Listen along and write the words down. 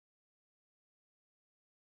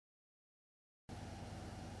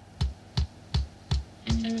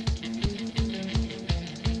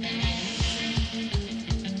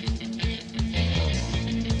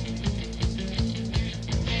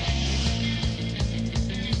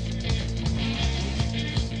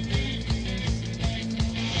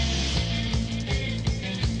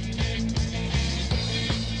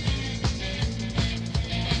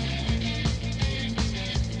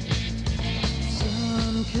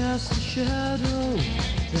Cast a shadow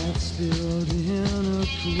that spilled in a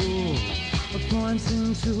pool,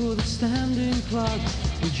 pointing to the standing clock.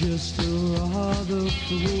 We're just a rather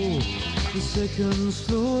fool. The seconds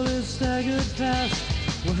slowly staggered past.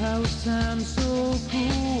 Well, how was time so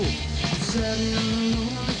cool? He sat in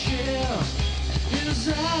the chair, his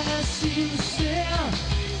eyes seemed to stare.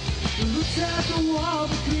 He looked at the wall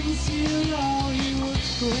but couldn't see it all. He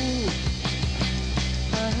was cold,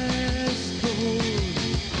 ice cold.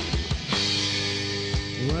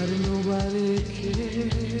 Why did nobody care?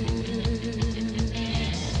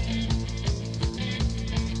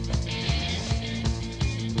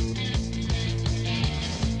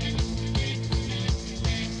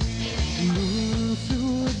 Moving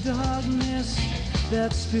through the darkness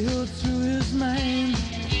that spilled through his mind,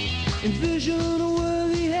 envision a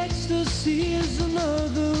worthy ecstasy as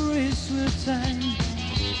another race with time.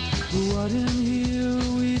 But what in here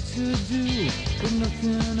are we to do with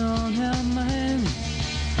nothing on our mind?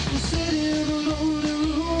 We sit in a lonely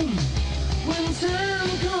room when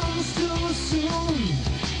time comes too soon.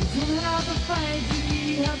 We don't have to fight,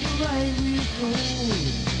 we have the right we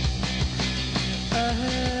hold.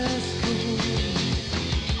 Ice cold,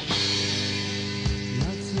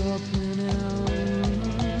 locked up in our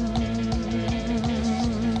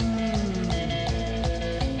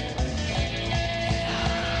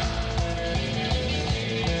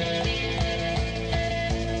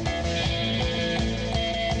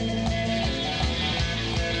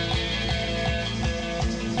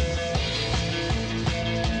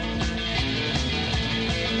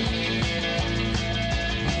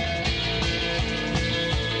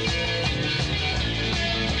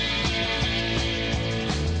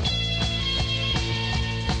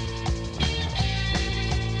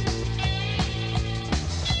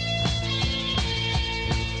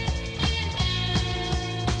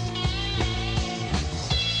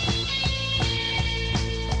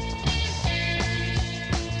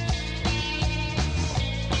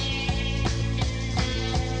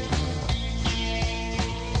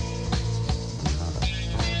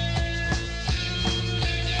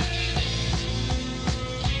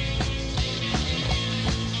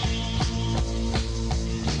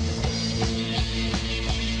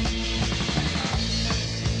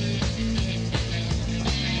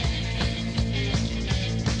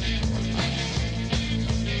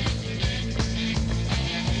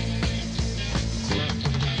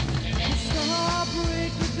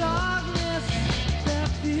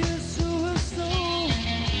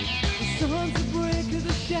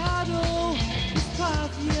shadow, his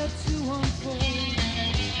path yet to unfold.